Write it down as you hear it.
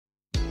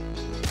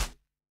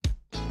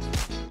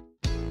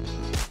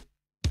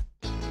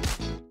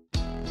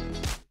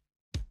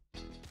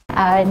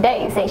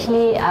DAC is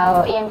actually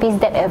our AMP's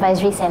Debt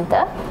Advisory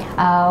Center,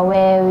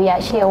 where we are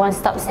actually a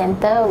one-stop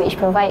center which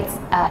provides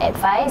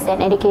advice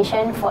and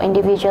education for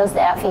individuals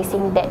that are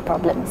facing debt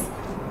problems.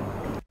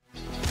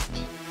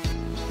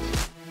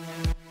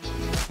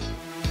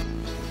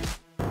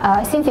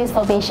 Since its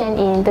formation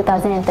in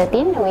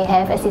 2013, we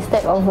have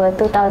assisted over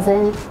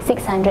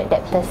 2,600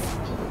 debtors.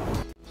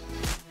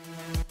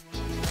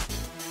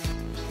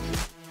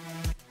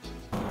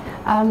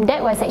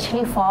 That was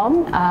actually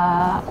formed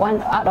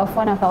out of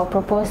one of our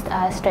proposed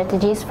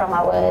strategies from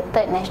our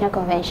third national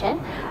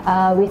convention,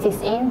 with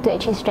its aim to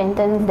actually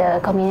strengthen the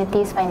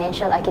community's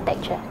financial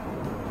architecture.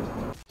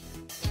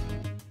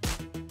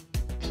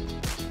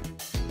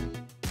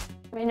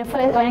 When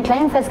a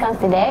client first comes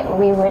to DAC,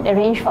 we would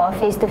arrange for a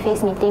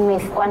face-to-face meeting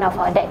with one of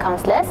our DAC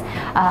counsellors.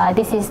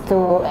 This is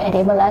to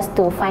enable us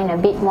to find a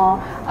bit more,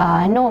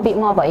 know a bit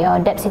more about your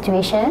debt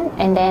situation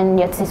and then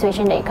your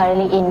situation that you're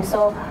currently in.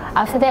 So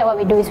after that, what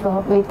we do is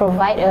we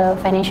provide a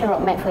financial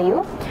roadmap for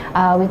you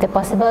with the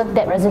possible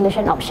debt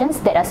resolution options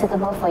that are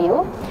suitable for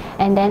you.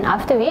 And then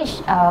after which,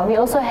 we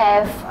also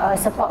have a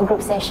support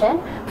group session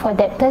for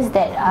debtors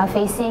that are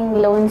facing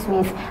loans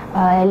with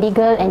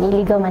legal and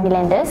illegal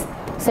moneylenders.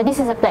 So this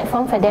is a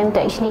platform for them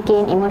to actually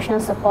gain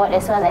emotional support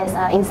as well as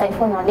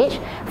insightful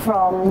knowledge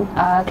from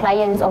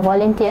clients or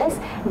volunteers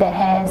that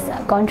has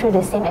gone through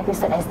the same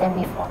episode as them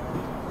before.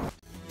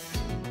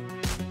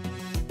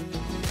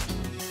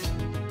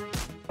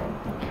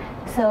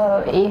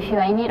 So if you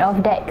are in need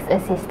of DAC's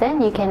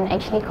assistance, you can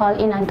actually call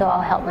in onto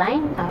our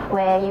helpline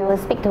where you will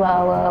speak to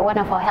one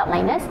of our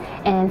helpliners,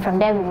 and from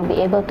there we will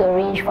be able to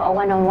arrange for a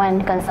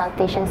one-on-one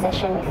consultation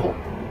session with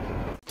you.